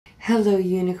Hello,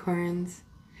 unicorns.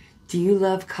 Do you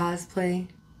love cosplay?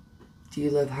 Do you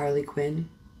love Harley Quinn?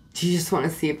 Do you just want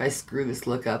to see if I screw this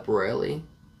look up royally?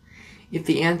 If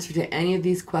the answer to any of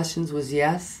these questions was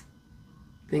yes,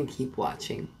 then keep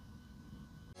watching.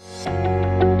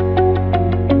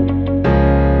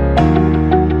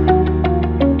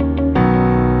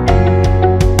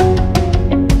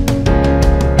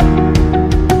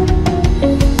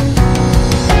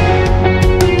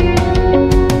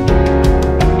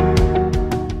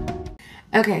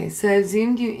 Okay, so I've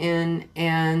zoomed you in,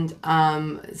 and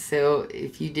so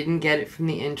if you didn't get it from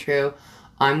the intro,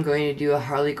 I'm going to do a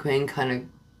Harley Quinn kind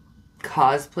of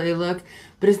cosplay look,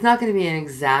 but it's not going to be an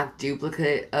exact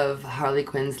duplicate of Harley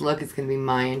Quinn's look. It's going to be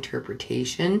my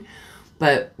interpretation,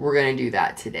 but we're going to do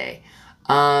that today.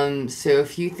 So a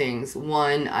few things.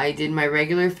 One, I did my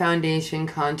regular foundation,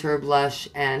 contour, blush,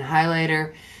 and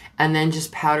highlighter, and then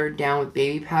just powdered down with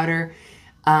baby powder.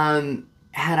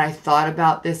 Had I thought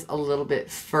about this a little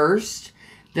bit first,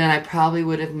 then I probably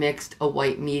would have mixed a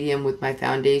white medium with my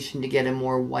foundation to get a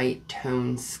more white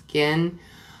tone skin,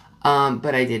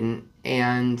 but I didn't,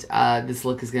 and this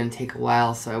look is going to take a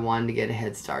while, so I wanted to get a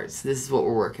head start. So this is what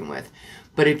we're working with.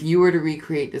 But if you were to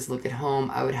recreate this look at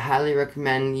home, I would highly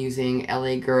recommend using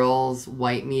LA Girl's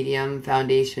white medium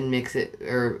foundation, mix it,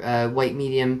 or white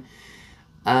medium,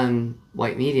 and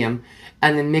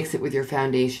then mix it with your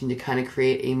foundation to kind of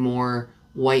create a more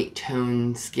white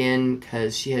tone skin,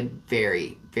 because she had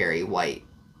very, very white,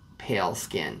 pale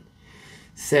skin.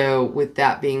 So with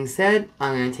that being said,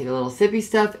 I'm going to take a little sippy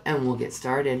stuff and we'll get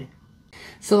started.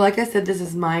 So like I said, this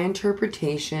is my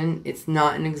interpretation. It's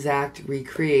not an exact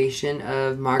recreation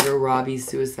of Margot Robbie's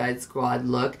Suicide Squad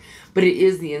look, but it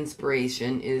is the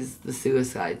inspiration, is the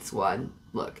Suicide Squad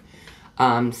look.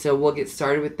 So we'll get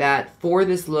started with that. For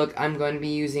this look, I'm going to be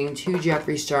using two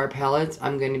Jeffree Star palettes.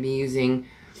 I'm going to be using,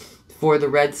 for the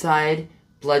red side,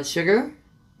 Blood Sugar,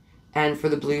 and for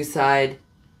the blue side,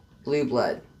 Blue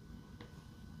Blood.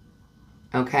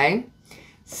 Okay,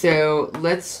 so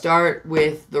let's start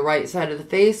with the right side of the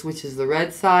face, which is the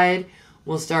red side.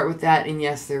 We'll start with that, and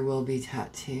yes, there will be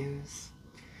tattoos,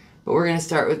 but we're going to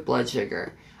start with Blood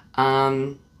Sugar.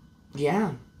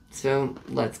 Yeah, so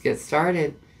let's get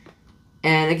started.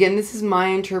 And again, this is my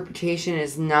interpretation.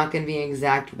 It's not going to be an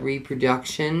exact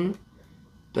reproduction,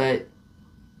 but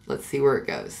let's see where it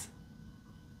goes.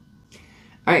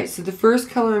 Alright, so the first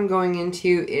color I'm going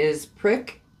into is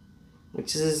Prick,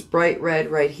 which is this bright red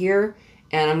right here.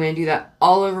 And I'm going to do that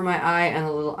all over my eye and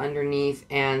a little underneath.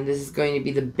 And this is going to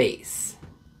be the base.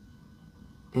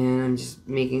 And I'm just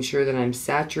making sure that I'm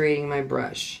saturating my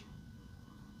brush.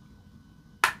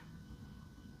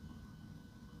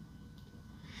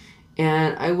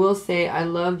 And I will say I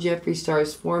love Jeffree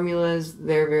Star's formulas.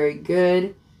 They're very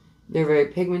good. They're very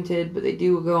pigmented, but they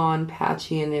do go on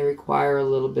patchy and they require a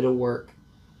little bit of work.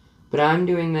 But I'm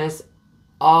doing this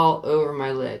all over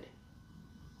my lid.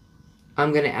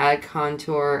 I'm going to add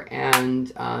contour and,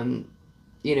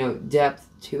 you know, depth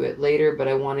to it later, but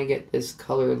I want to get this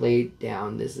color laid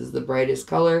down. This is the brightest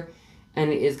color,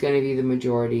 and it is going to be the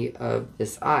majority of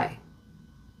this eye.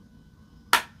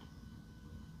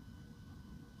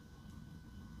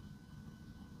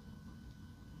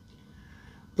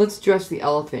 Let's dress the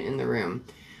elephant in the room.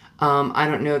 I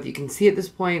don't know if you can see at this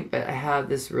point, but I have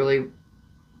this really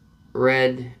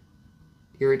red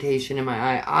irritation in my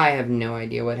eye. I have no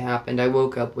idea what happened. I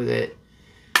woke up with it,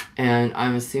 and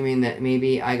I'm assuming that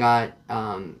maybe I got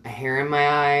a hair in my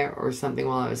eye or something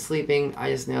while I was sleeping. I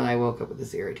just know that I woke up with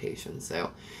this irritation.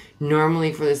 So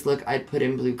normally for this look, I'd put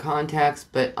in blue contacts,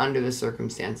 but under the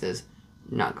circumstances,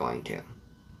 not going to.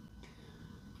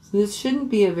 So this shouldn't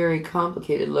be a very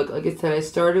complicated look. Like I said, I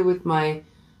started with my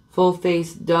full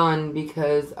face done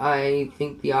because I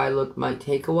think the eye look might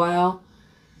take a while.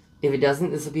 If it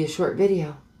doesn't, this will be a short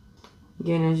video.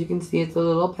 Again, as you can see, it's a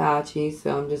little patchy,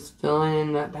 so I'm just filling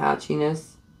in that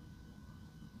patchiness.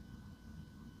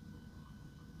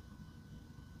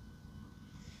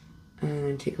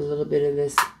 And take a little bit of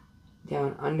this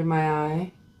down under my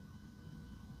eye.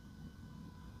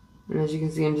 And as you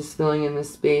can see, I'm just filling in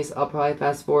this space. I'll probably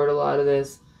fast forward a lot of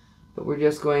this, but we're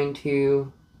just going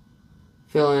to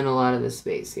fill in a lot of this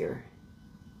space here.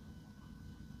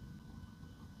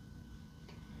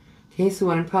 Okay, so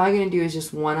what I'm probably going to do is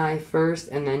just one eye first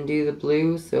and then do the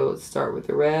blue. So let's start with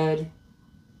the red.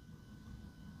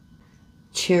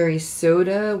 Cherry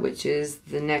Soda, which is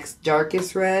the next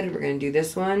darkest red. We're going to do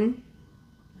this one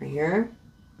right here.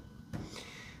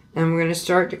 And we're going to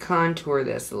start to contour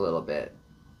this a little bit.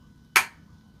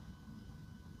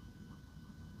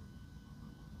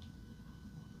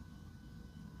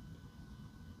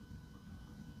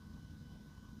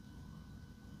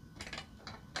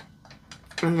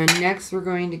 And then next we're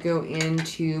going to go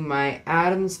into my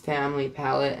Addams Family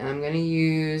palette, and I'm going to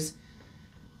use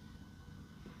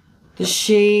the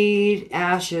shade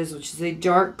Ashes, which is a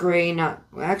dark gray,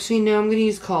 actually no, I'm going to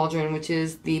use Cauldron, which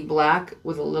is the black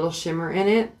with a little shimmer in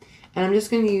it. And I'm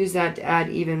just going to use that to add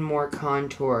even more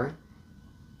contour.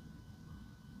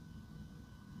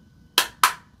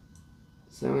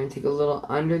 So I'm going to take a little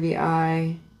under the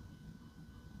eye.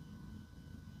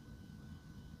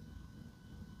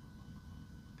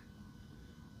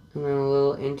 And then a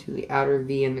little into the outer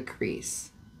V in the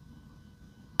crease.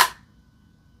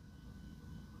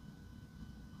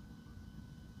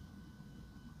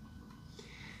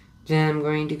 Then I'm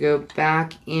going to go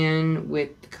back in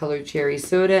with the color Cherry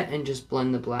Soda and just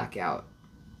blend the black out.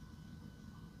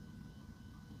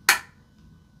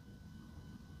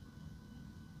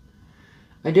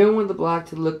 I don't want the black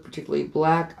to look particularly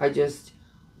black, I just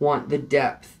want the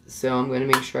depth. So I'm going to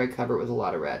make sure I cover it with a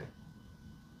lot of red.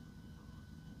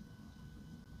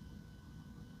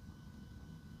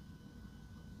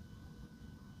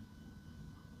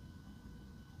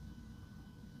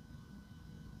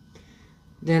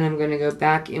 Then I'm going to go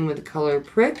back in with the color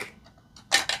Prick.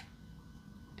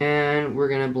 And we're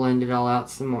going to blend it all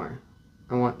out some more.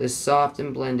 I want this soft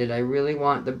and blended. I really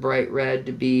want the bright red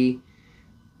to be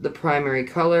the primary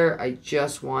color. I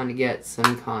just want to get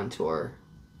some contour.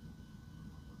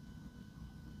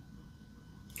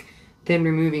 Then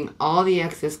removing all the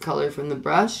excess color from the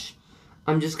brush,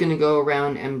 I'm just going to go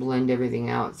around and blend everything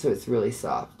out so it's really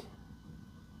soft.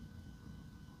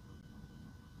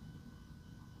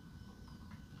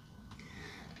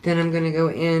 Then I'm going to go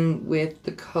in with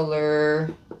the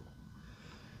color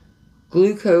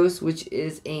Glucose, which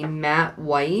is a matte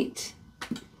white,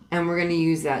 and we're going to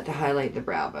use that to highlight the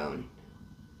brow bone.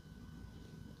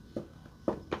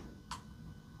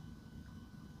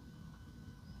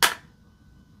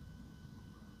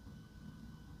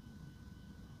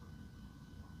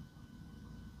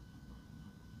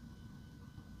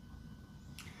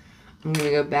 I'm going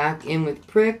to go back in with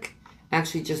Prick,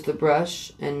 actually just the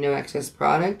brush and no excess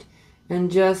product,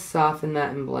 and just soften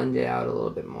that and blend it out a little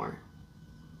bit more.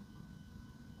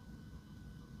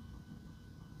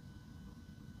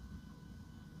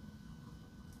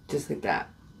 Just like that.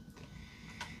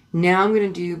 Now I'm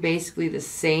going to do basically the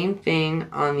same thing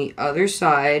on the other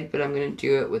side, but I'm going to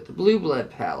do it with the Blue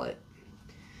Blood palette.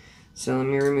 So let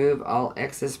me remove all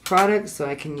excess product so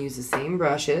I can use the same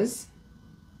brushes.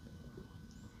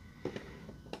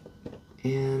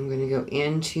 And I'm going to go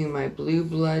into my Blue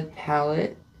Blood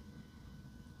palette,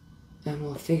 and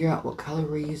we'll figure out what color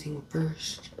we're using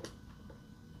first.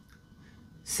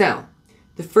 So,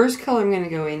 the first color I'm going to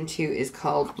go into is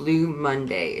called Blue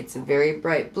Monday. It's a very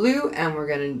bright blue, and we're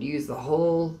going to use the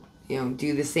whole,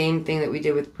 do the same thing that we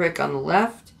did with Prick on the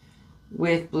left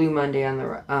with Blue Monday on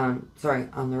the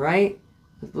on the right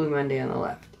with Blue Monday on the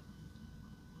left.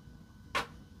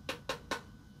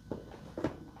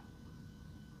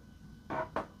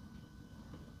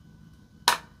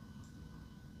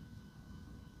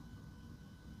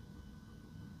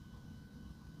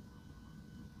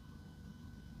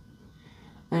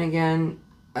 And again,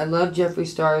 I love Jeffree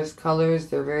Star's colors.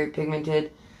 They're very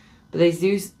pigmented, but they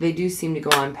do seem to go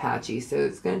on patchy, so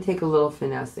it's going to take a little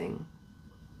finessing.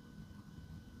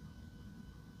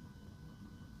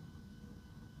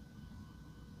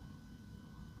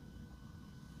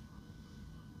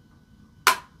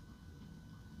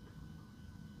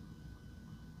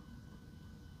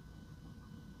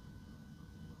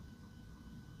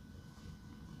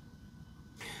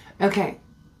 Okay.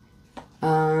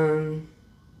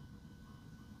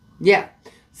 Yeah,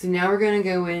 so now we're going to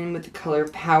go in with the color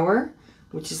Power,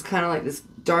 which is kind of like this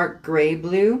dark gray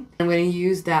blue. I'm going to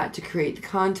use that to create the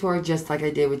contour just like I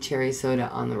did with Cherry Soda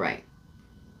on the right.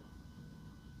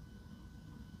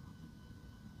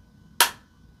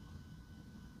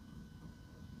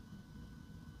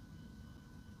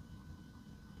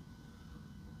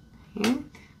 Okay.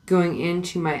 Going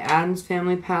into my Addams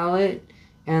Family palette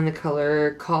and the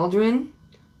color Cauldron,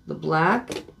 the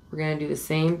black, we're going to do the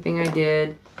same thing I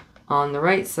did on the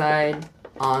right side,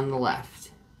 on the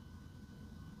left.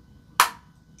 So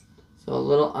a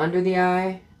little under the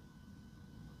eye,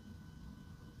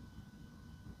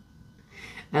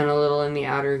 and a little in the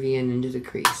outer V and into the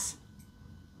crease.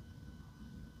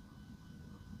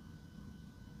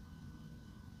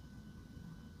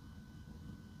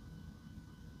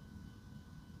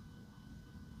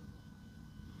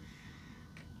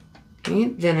 Okay,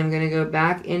 then I'm going to go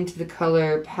back into the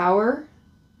color Power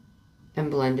and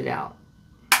blend it out.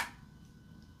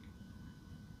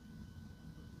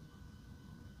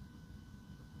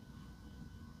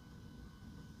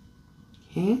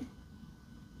 Okay.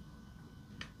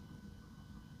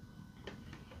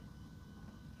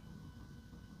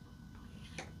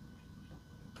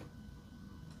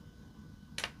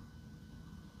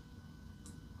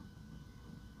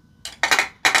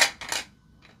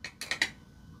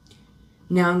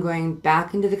 Now I'm going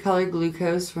back into the color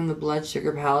Glucose from the Blood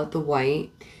Sugar palette, the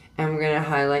white, and we're going to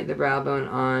highlight the brow bone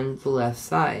on the left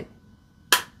side.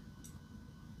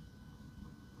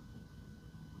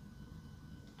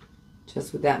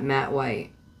 Just with that matte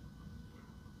white.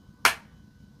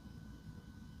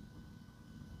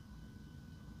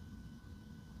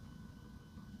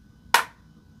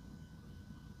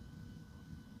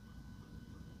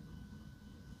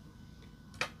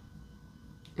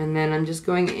 And then I'm just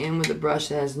going in with a brush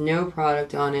that has no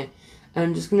product on it. And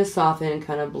I'm just going to soften and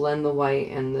kind of blend the white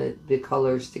and the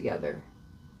colors together.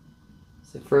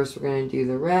 So first we're going to do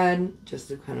the red, just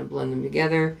to kind of blend them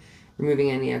together.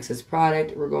 Removing any excess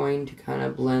product, we're going to kind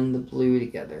of blend the blue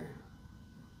together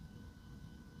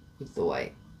with the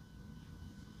white.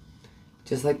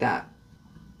 Just like that.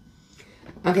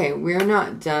 Okay, we're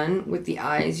not done with the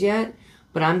eyes yet,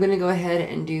 but I'm going to go ahead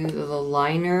and do the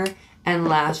liner and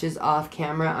lashes off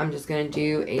camera. I'm just going to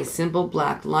do a simple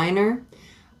black liner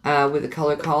with the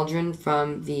color Cauldron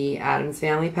from the Addams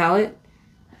Family palette.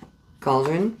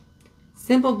 Cauldron.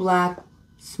 Simple black,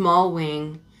 small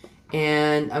wing,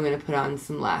 and I'm going to put on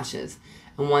some lashes.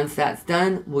 And once that's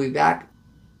done, we'll be back.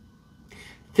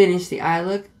 Finish the eye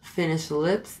look, finish the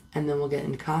lips, and then we'll get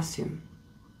into costume.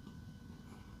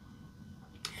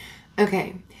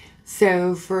 Okay.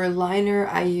 So for liner,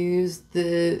 I used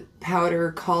the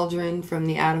powder Cauldron from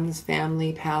the Addams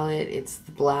Family palette. It's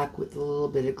the black with a little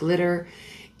bit of glitter.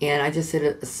 And I just did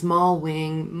a small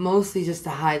wing, mostly just to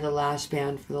hide the lash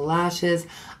band for the lashes.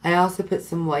 I also put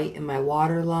some white in my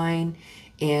waterline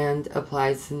and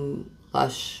applied some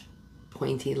lush,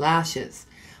 pointy lashes.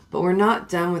 But we're not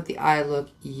done with the eye look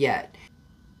yet.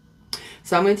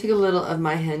 So I'm going to take a little of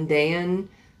my Hendayan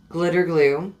glitter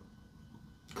glue,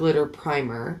 glitter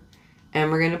primer, and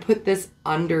we're going to put this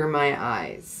under my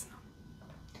eyes.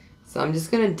 So I'm just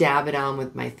going to dab it on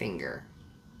with my finger.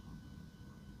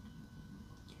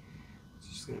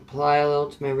 Just going to apply a little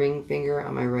to my ring finger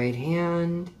on my right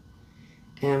hand.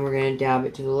 And we're going to dab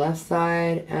it to the left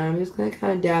side. And I'm just going to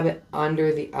kind of dab it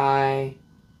under the eye.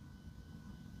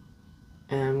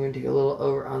 And I'm going to take a little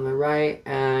over on the right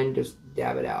and just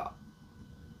dab it out.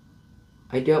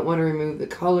 I don't want to remove the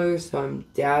color, so I'm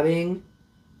dabbing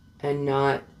and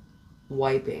not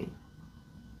wiping.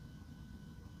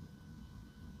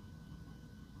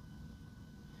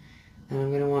 And I'm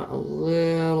going to want a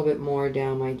little bit more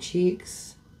down my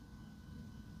cheeks.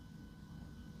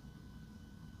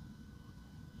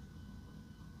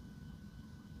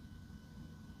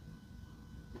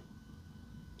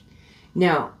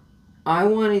 Now, I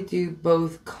want to do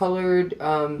both colored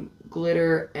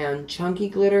glitter and chunky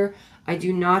glitter. I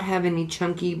do not have any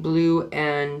chunky blue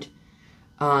and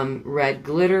red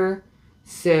glitter.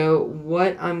 So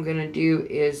what I'm going to do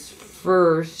is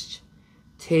first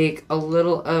take a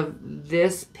little of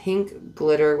this pink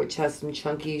glitter, which has some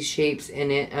chunky shapes in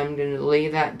it. I'm going to lay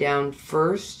that down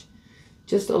first.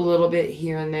 Just a little bit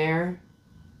here and there.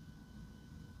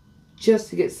 Just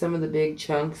to get some of the big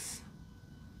chunks.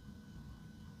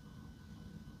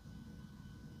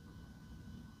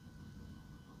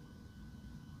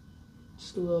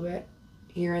 Just a little bit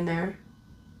here and there.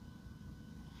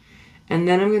 And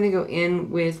then I'm going to go in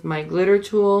with my glitter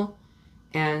tool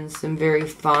and some very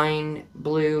fine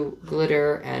blue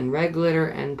glitter and red glitter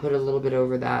and put a little bit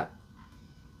over that.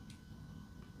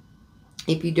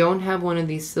 If you don't have one of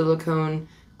these silicone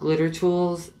glitter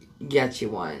tools, get you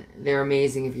one. They're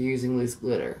amazing if you're using loose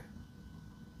glitter.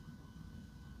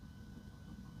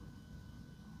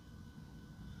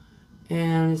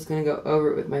 And I'm just going to go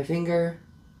over it with my finger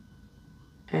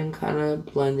and kind of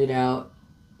blend it out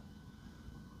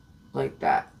like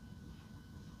that.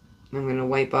 I'm going to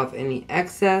wipe off any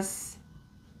excess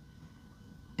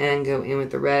and go in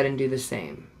with the red and do the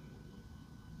same.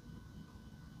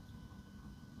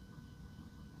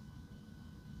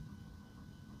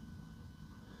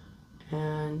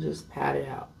 And just pat it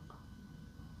out.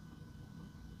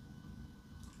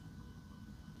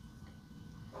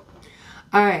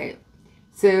 Alright,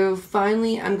 so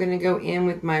finally I'm going to go in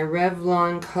with my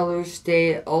Revlon Color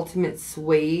Stay Ultimate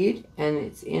Suede, and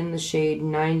it's in the shade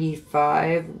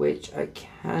 95, which I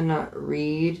cannot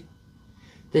read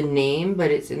the name,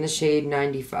 but it's in the shade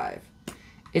 95.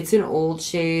 It's an old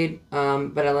shade,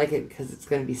 but I like it because it's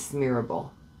going to be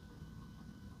smearable.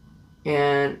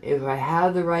 And if I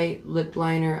have the right lip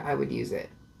liner, I would use it.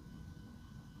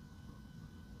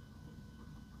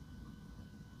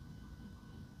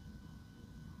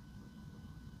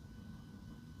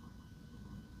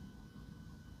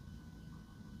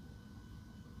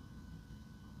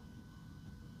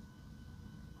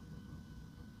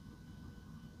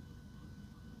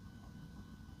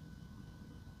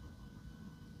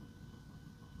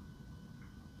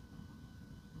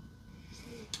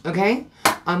 Okay,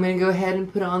 I'm going to go ahead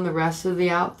and put on the rest of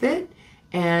the outfit,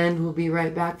 and we'll be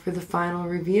right back for the final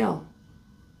reveal.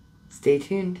 Stay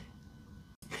tuned.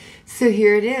 So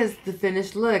here it is, the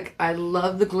finished look. I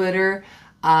love the glitter.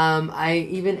 I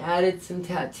even added some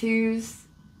tattoos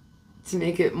to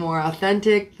make it more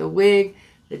authentic. The wig,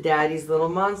 the daddy's little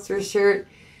monster shirt.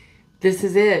 This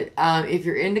is it. If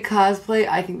you're into cosplay,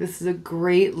 I think this is a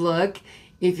great look.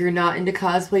 If you're not into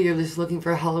cosplay, you're just looking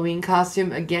for a Halloween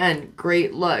costume, again,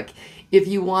 great look. If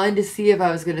you wanted to see if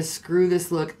I was going to screw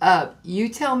this look up, you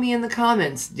tell me in the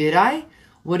comments. Did I?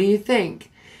 What do you think?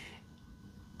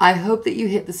 I hope that you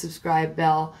hit the subscribe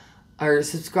bell or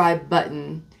subscribe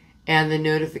button and the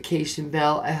notification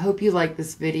bell. I hope you like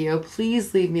this video.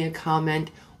 Please leave me a comment.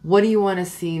 What do you want to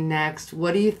see next?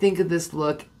 What do you think of this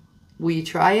look? Will you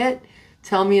try it?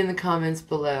 Tell me in the comments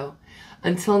below.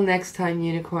 Until next time,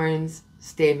 unicorns,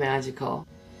 stay magical.